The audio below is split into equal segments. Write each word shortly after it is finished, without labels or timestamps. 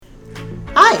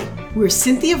We're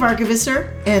Cynthia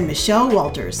Varkevisser and Michelle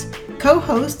Walters,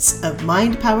 co-hosts of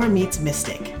Mind Power Meets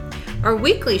Mystic. Our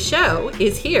weekly show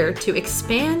is here to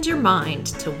expand your mind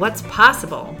to what's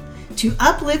possible, to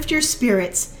uplift your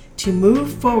spirits, to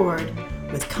move forward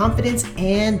with confidence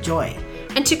and joy,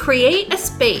 and to create a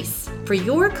space for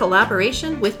your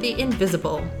collaboration with the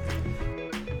invisible.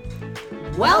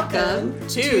 Welcome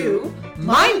to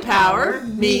Mind Power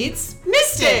Meets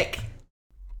Mystic.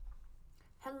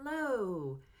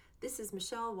 Hello, this is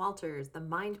Michelle Walters, the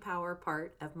Mind Power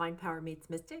part of Mind Power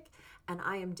Meets Mystic, and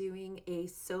I am doing a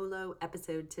solo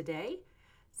episode today.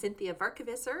 Cynthia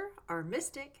Varkevisser, our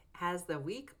mystic, has the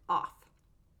week off.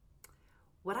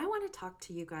 What I want to talk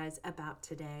to you guys about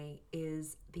today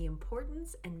is the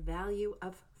importance and value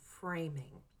of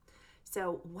framing.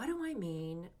 So what do I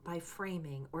mean by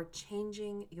framing or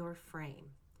changing your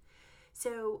frame?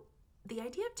 So the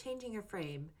idea of changing your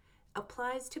frame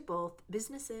applies to both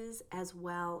businesses as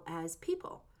well as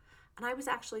people. And I was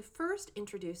actually first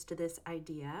introduced to this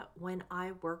idea when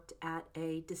I worked at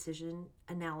a decision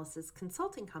analysis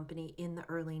consulting company in the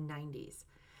early 90s.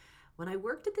 When I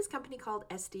worked at this company called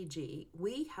SDG,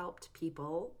 we helped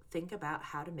people think about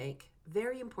how to make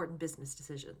very important business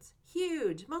decisions,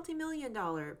 huge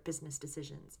multi-million-dollar business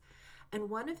decisions. And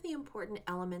one of the important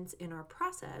elements in our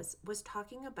process was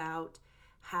talking about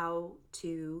how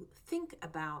to think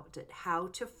about it, how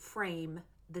to frame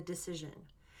the decision.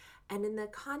 And in the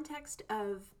context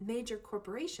of major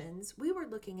corporations, we were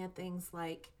looking at things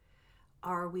like,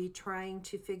 are we trying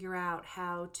to figure out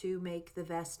how to make the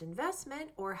best investment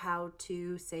or how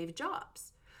to save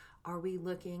jobs? Are we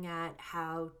looking at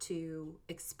how to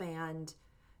expand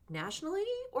nationally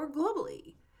or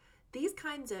globally? These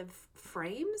kinds of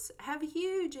frames have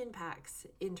huge impacts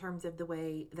in terms of the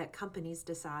way that companies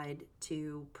decide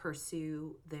to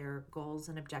pursue their goals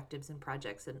and objectives and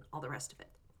projects and all the rest of it.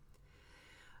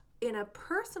 In a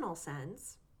personal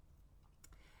sense,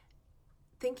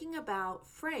 thinking about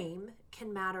frame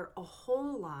can matter a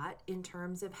whole lot in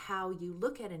terms of how you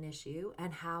look at an issue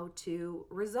and how to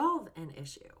resolve an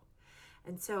issue.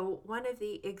 And so one of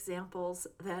the examples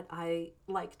that I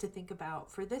like to think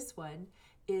about for this one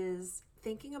is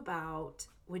thinking about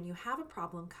when you have a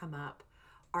problem come up,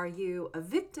 are you a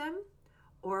victim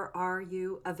or are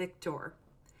you a victor?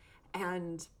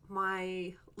 And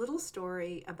my little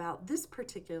story about this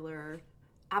particular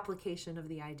application of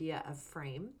the idea of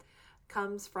frame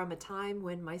comes from a time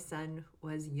when my son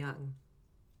was young.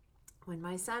 When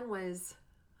my son was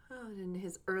in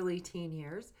his early teen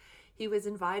years, he was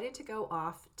invited to go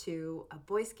off to a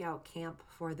Boy Scout camp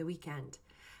for the weekend.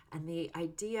 And the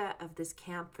idea of this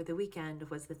camp for the weekend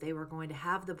was that they were going to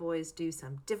have the boys do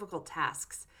some difficult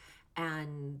tasks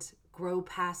and grow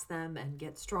past them and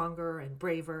get stronger and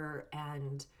braver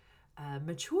and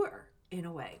mature in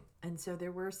a way. And so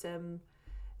there were some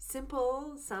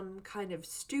simple, some kind of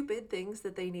stupid things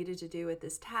that they needed to do at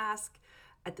this task,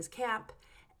 at this camp.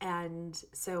 And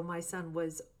so my son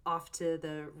was off to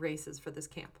the races for this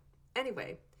camp.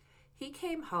 Anyway, he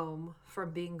came home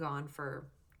from being gone for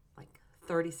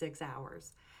 36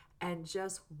 hours and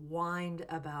just whined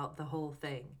about the whole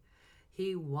thing.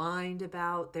 He whined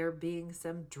about there being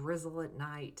some drizzle at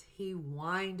night. He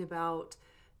whined about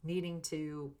needing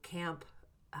to camp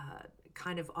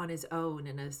kind of on his own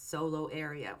in a solo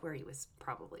area where he was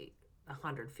probably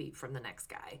 100 feet from the next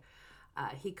guy.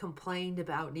 He complained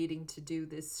about needing to do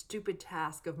this stupid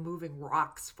task of moving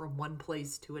rocks from one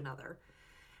place to another.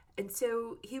 And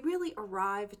so he really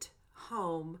arrived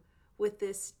home with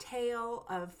this tale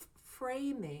of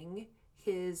framing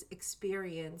his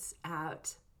experience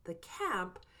at the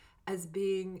camp as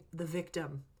being the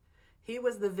victim. He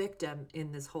was the victim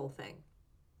in this whole thing.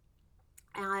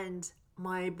 And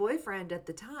my boyfriend at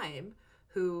the time,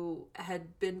 who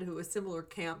had been to a similar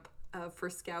camp for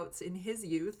scouts in his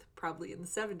youth, probably in the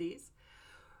 70s,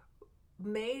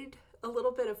 made a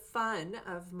little bit of fun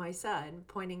of my son,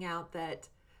 pointing out that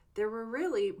there were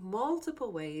really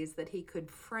multiple ways that he could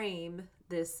frame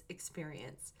this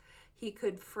experience. He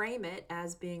could frame it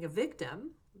as being a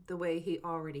victim, the way he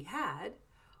already had,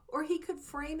 or he could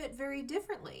frame it very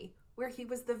differently, where he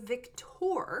was the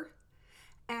victor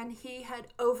and he had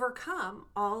overcome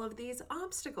all of these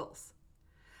obstacles.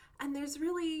 And there's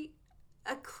really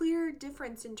a clear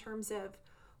difference in terms of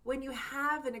when you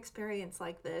have an experience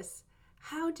like this,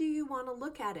 how do you want to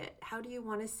look at it? How do you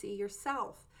want to see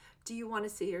yourself? Do you want to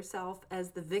see yourself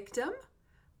as the victim,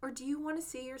 or do you want to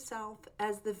see yourself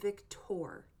as the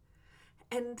victor?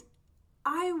 And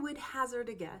I would hazard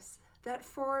a guess that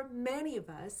for many of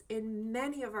us, in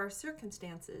many of our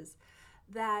circumstances,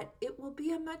 that it will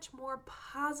be a much more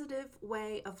positive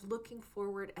way of looking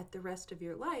forward at the rest of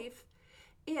your life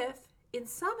if in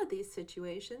some of these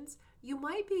situations, you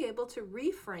might be able to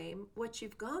reframe what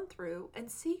you've gone through and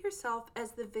see yourself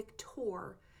as the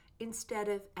victor instead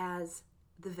of as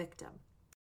the victim.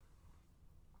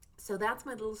 So that's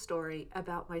my little story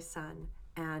about my son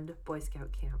and Boy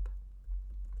Scout camp.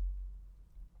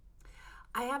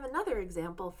 I have another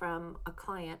example from a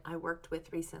client I worked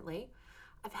with recently.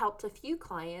 I've helped a few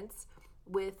clients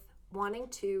with wanting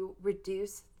to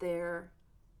reduce their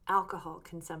alcohol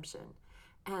consumption.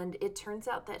 And it turns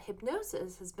out that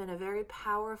hypnosis has been a very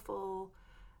powerful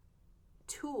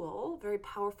tool, very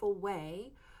powerful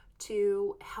way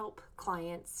to help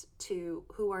clients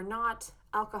who are not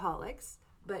alcoholics,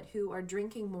 but who are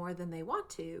drinking more than they want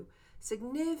to,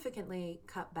 significantly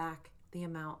cut back the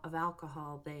amount of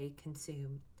alcohol they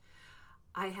consume.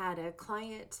 I had a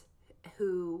client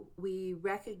who we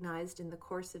recognized in the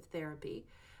course of therapy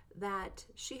that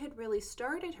she had really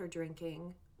started her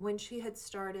drinking when she had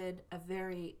started a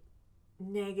very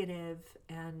negative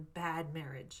and bad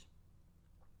marriage.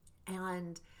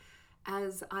 And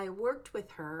as I worked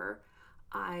with her,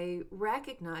 I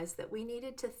recognized that we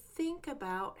needed to think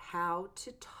about how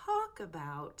to talk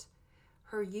about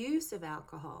her use of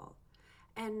alcohol.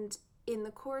 And in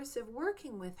the course of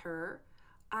working with her,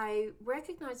 I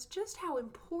recognized just how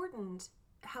important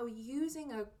how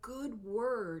using a good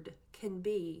word can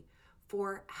be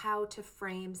for how to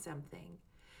frame something.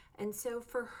 And so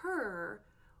for her,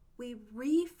 we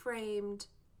reframed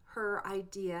her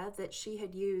idea that she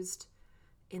had used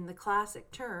in the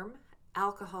classic term,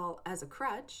 alcohol as a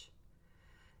crutch,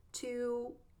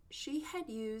 to she had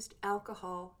used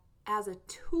alcohol as a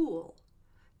tool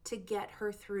to get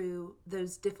her through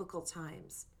those difficult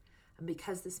times. And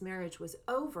because this marriage was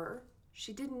over,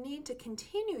 she didn't need to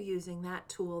continue using that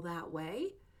tool that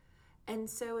way. And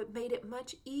so it made it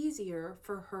much easier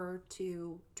for her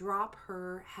to drop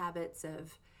her habits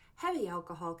of heavy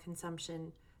alcohol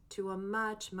consumption to a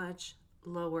much, much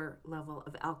lower level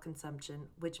of alcohol consumption,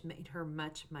 which made her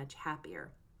much, much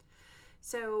happier.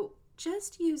 So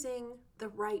just using the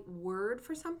right word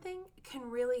for something can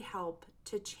really help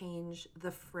to change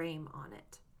the frame on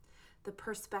it. The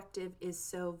perspective is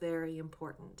so very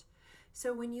important.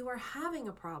 So when you are having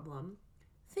a problem,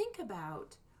 think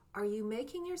about, are you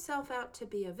making yourself out to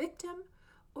be a victim,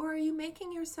 or are you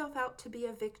making yourself out to be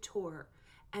a victor?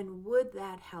 And would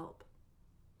that help?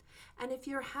 And if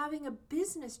you're having a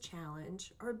business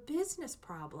challenge or a business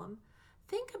problem,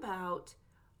 think about,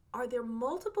 are there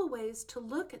multiple ways to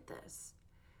look at this?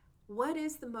 What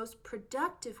is the most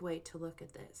productive way to look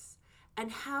at this? And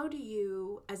how do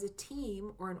you, as a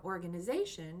team or an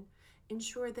organization,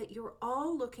 ensure that you're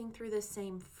all looking through the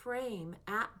same frame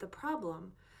at the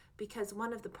problem? Because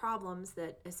one of the problems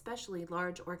that especially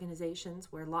large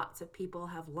organizations where lots of people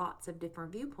have lots of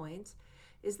different viewpoints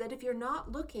is that if you're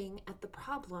not looking at the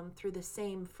problem through the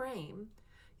same frame,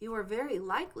 you are very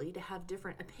likely to have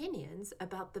different opinions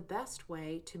about the best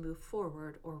way to move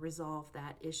forward or resolve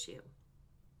that issue.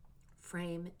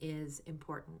 Frame is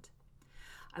important.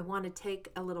 I want to take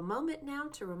a little moment now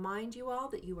to remind you all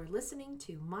that you are listening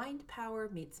to Mind Power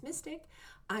Meets Mystic.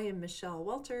 I am Michelle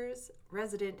Walters,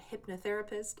 resident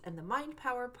hypnotherapist and the mind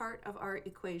power part of our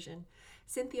equation.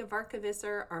 Cynthia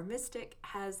Varkevisser, our mystic,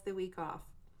 has the week off.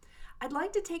 I'd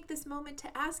like to take this moment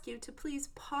to ask you to please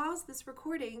pause this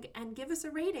recording and give us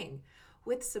a rating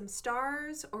with some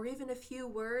stars or even a few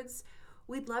words.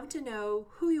 We'd love to know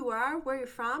who you are, where you're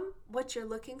from, what you're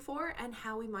looking for, and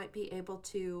how we might be able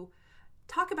to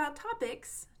talk about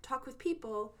topics, talk with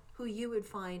people who you would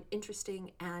find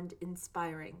interesting and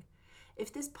inspiring.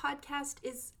 If this podcast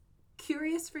is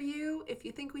curious for you, if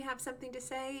you think we have something to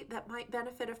say that might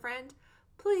benefit a friend,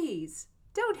 please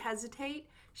don't hesitate.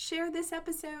 Share this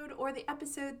episode or the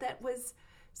episode that was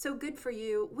so good for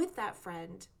you with that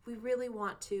friend. We really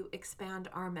want to expand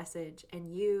our message,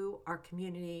 and you, our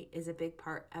community, is a big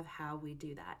part of how we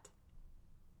do that.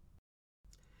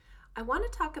 I want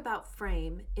to talk about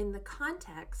frame in the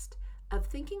context of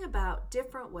thinking about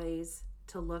different ways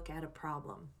to look at a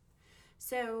problem.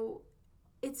 So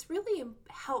it's really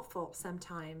helpful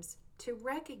sometimes to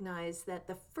recognize that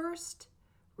the first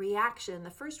reaction,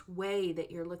 the first way that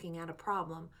you're looking at a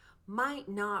problem might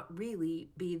not really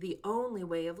be the only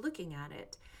way of looking at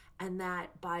it, and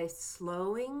that by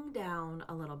slowing down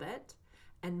a little bit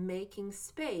and making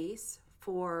space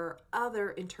for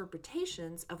other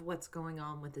interpretations of what's going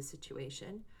on with the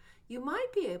situation, you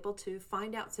might be able to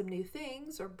find out some new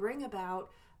things or bring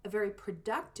about a very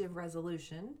productive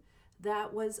resolution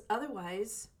that was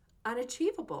otherwise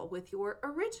unachievable with your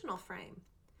original frame.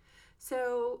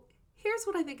 So here's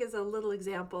what I think is a little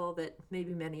example that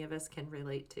maybe many of us can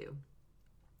relate to.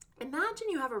 Imagine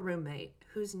you have a roommate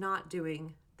who's not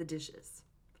doing the dishes.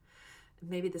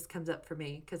 Maybe this comes up for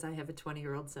me because I have a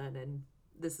 20-year-old son, and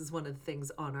this is one of the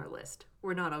things on our list.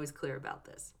 We're not always clear about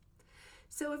this.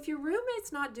 So if your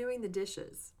roommate's not doing the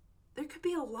dishes, there could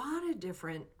be a lot of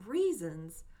different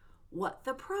reasons what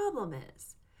the problem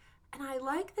is. And I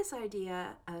like this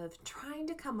idea of trying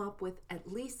to come up with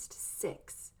at least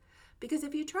 6. Because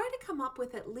if you try to come up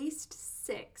with at least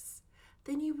 6,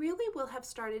 then you really will have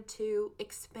started to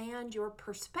expand your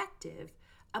perspective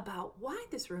about why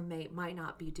this roommate might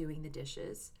not be doing the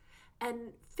dishes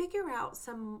and figure out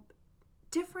some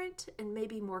different and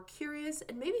maybe more curious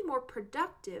and maybe more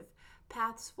productive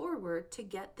paths forward to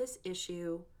get this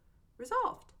issue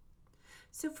resolved.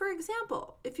 So for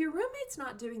example, if your roommate's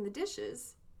not doing the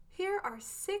dishes, here are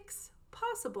 6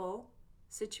 possible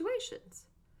situations.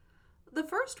 The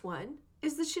first one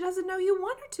is that she doesn't know you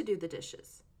want her to do the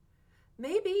dishes.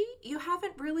 Maybe you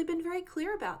haven't really been very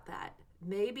clear about that.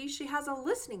 Maybe she has a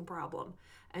listening problem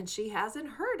and she hasn't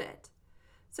heard it.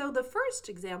 So the first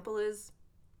example is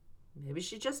maybe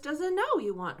she just doesn't know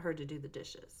you want her to do the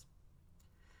dishes.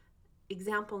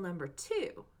 Example number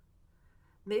 2,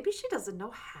 maybe she doesn't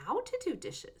know how to do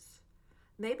dishes.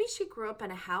 Maybe she grew up in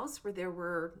a house where there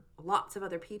were lots of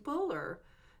other people or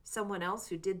someone else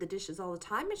who did the dishes all the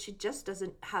time, and she just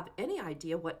doesn't have any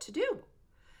idea what to do.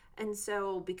 And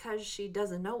so because she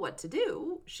doesn't know what to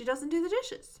do, she doesn't do the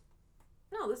dishes.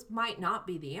 No, this might not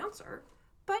be the answer,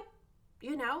 but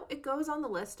it goes on the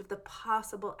list of the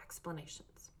possible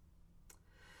explanations.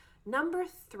 Number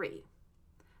 3,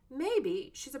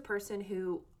 maybe she's a person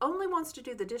who only wants to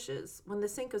do the dishes when the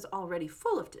sink is already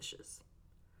full of dishes.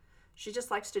 She just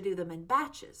likes to do them in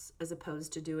batches as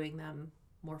opposed to doing them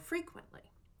more frequently.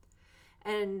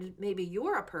 And maybe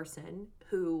you're a person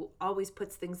who always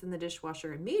puts things in the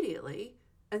dishwasher immediately,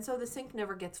 and so the sink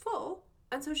never gets full,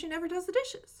 and so she never does the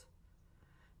dishes.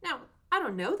 Now, I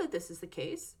don't know that this is the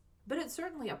case, but it's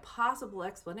certainly a possible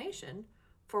explanation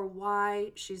for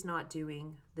why she's not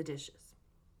doing the dishes.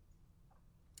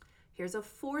 Here's a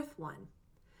 4th one.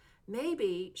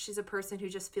 Maybe she's a person who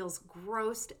just feels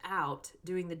grossed out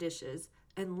doing the dishes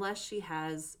unless she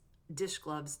has dish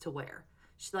gloves to wear.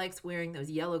 She likes wearing those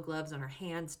yellow gloves on her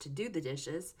hands to do the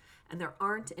dishes, and there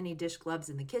aren't any dish gloves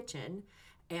in the kitchen,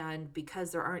 and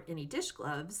because there aren't any dish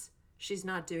gloves, she's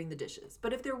not doing the dishes.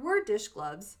 But if there were dish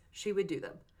gloves, she would do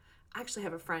them. I actually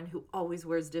have a friend who always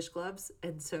wears dish gloves,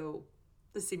 and so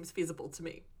this seems feasible to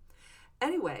me.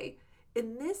 Anyway,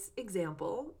 in this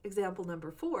example number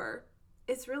 4,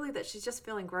 it's really that she's just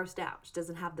feeling grossed out. She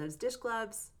doesn't have those dish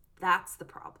gloves. That's the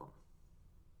problem.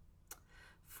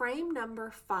 Frame number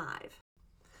 5.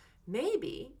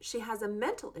 Maybe she has a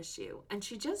mental issue and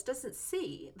she just doesn't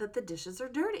see that the dishes are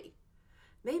dirty.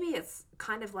 Maybe it's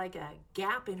kind of like a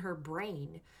gap in her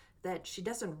brain that she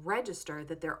doesn't register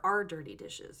that there are dirty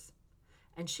dishes.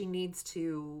 And she needs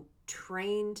to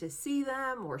train to see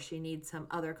them, or she needs some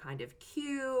other kind of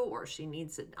cue, or she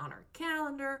needs it on her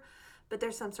calendar, but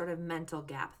there's some sort of mental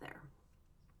gap there.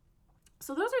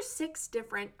 So those are 6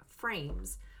 different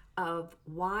frames of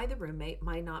why the roommate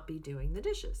might not be doing the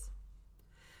dishes.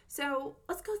 So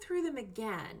let's go through them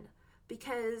again,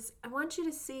 because I want you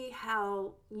to see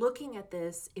how looking at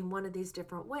this in one of these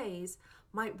different ways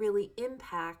might really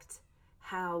impact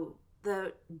how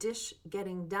the dish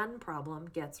getting done problem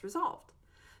gets resolved.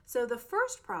 So the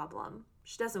first problem,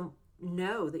 she doesn't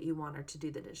know that you want her to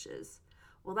do the dishes.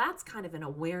 Well, that's kind of an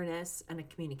awareness and a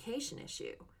communication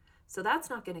issue. So that's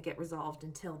not going to get resolved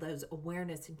until those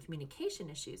awareness and communication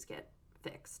issues get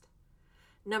fixed.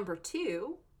 Number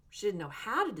 2, she didn't know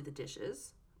how to do the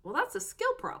dishes. Well, that's a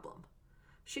skill problem.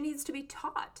 She needs to be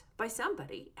taught by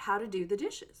somebody how to do the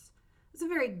dishes. It's a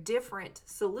very different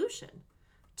solution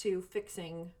to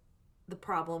fixing the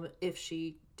problem if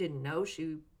she didn't know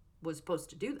she was supposed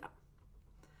to do them.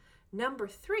 Number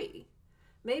 3,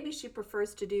 maybe she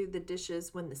prefers to do the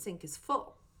dishes when the sink is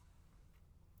full.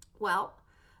 Well,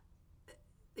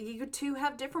 you two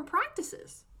have different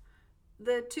practices.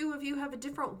 The two of you have a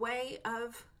different way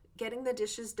of getting the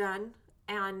dishes done,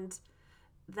 and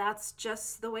that's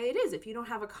just the way it is. If you don't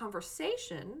have a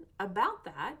conversation about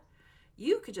that,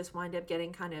 you could just wind up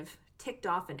getting kind of ticked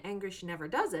off and angry she never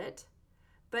does it,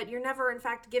 but you're never in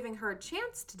fact giving her a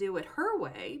chance to do it her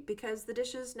way because the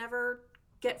dishes never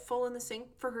get full in the sink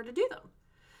for her to do them.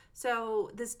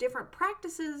 So this different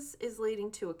practices is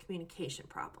leading to a communication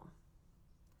problem.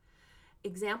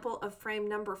 Example of frame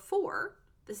number 4.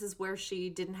 This is where she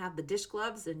didn't have the dish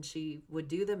gloves and she would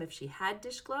do them if she had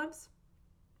dish gloves.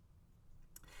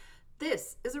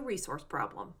 This is a resource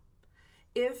problem.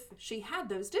 If she had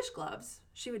those dish gloves,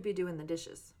 she would be doing the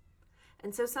dishes.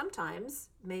 And so sometimes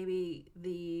maybe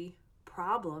the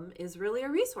problem is really a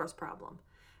resource problem.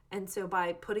 And so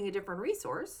by putting a different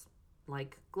resource,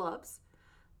 like gloves,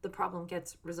 the problem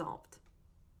gets resolved.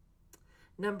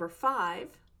 Number 5,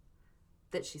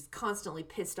 that she's constantly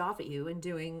pissed off at you and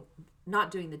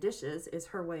not doing the dishes is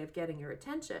her way of getting your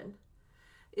attention,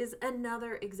 is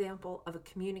another example of a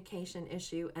communication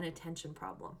issue and attention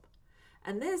problem.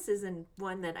 And this is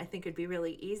one that I think would be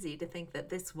really easy to think that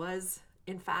this was,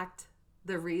 in fact,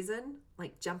 the reason,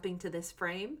 like jumping to this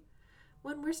frame,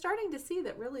 when we're starting to see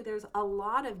that really there's a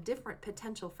lot of different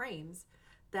potential frames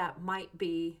that might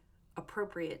be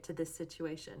appropriate to this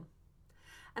situation.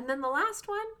 And then the last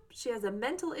one, she has a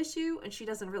mental issue and she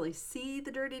doesn't really see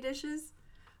the dirty dishes.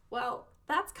 Well,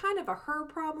 that's kind of a her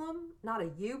problem, not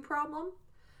a you problem.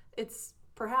 It's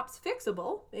perhaps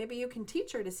fixable. Maybe you can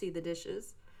teach her to see the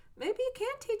dishes. Maybe you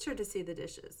can't teach her to see the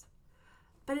dishes.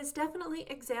 But it's definitely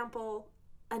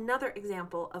another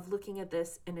example of looking at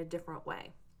this in a different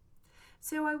way.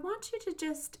 So I want you to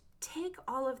just take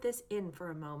all of this in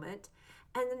for a moment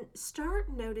and start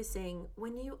noticing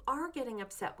when you are getting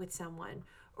upset with someone,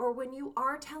 or when you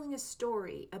are telling a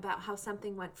story about how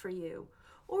something went for you,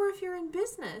 or if you're in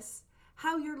business,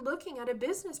 how you're looking at a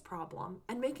business problem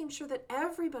and making sure that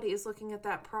everybody is looking at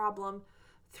that problem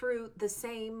through the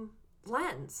same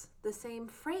lens, the same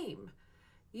frame.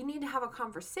 You need to have a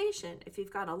conversation, if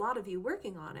you've got a lot of you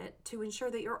working on it, to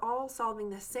ensure that you're all solving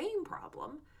the same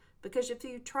problem, because if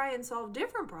you try and solve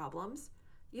different problems,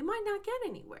 you might not get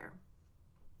anywhere.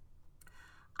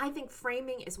 I think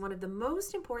framing is one of the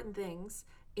most important things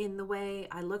in the way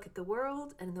I look at the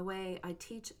world and in the way I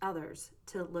teach others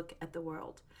to look at the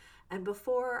world. And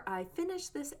before I finish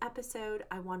this episode,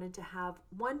 I wanted to have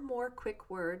one more quick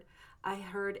word. I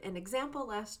heard an example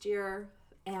last year,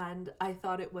 and I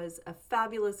thought it was a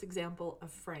fabulous example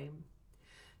of frame.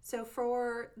 So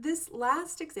for this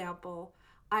last example,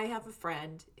 I have a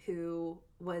friend who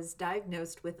was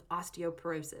diagnosed with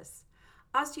osteoporosis.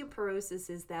 Osteoporosis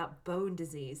is that bone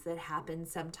disease that happens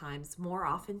sometimes more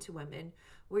often to women,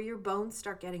 where your bones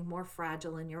start getting more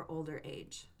fragile in your older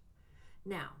age.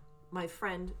 Now, my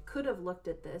friend could have looked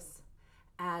at this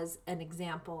as an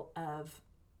example of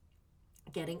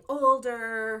getting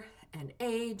older and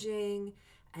aging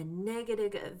and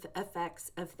negative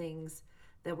effects of things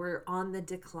that were on the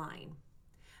decline.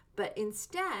 But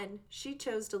instead, she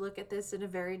chose to look at this in a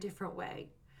very different way.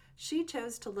 She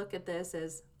chose to look at this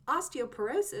as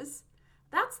osteoporosis.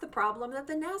 That's the problem that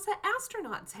the NASA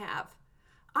astronauts have.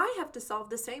 I have to solve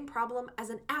the same problem as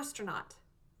an astronaut.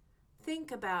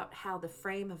 Think about how the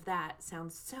frame of that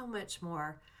sounds so much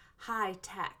more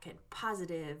high-tech and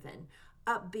positive and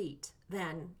upbeat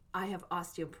than I have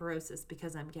osteoporosis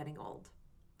because I'm getting old.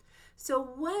 So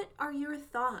what are your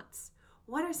thoughts?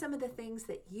 What are some of the things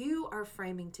that you are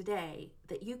framing today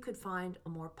that you could find a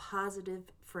more positive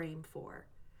frame for?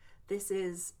 This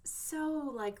is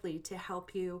so likely to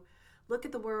help you look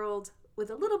at the world with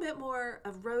a little bit more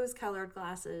of rose-colored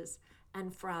glasses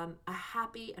and from a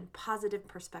happy and positive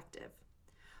perspective.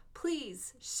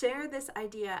 Please share this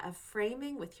idea of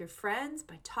framing with your friends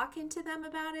by talking to them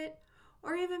about it,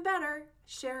 or even better,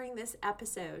 sharing this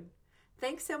episode.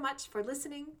 Thanks so much for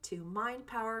listening to Mind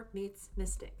Power Meets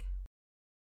Mystic.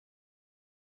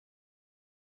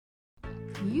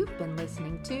 You've been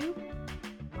listening to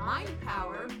Mind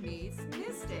Power Meets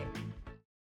Mystic.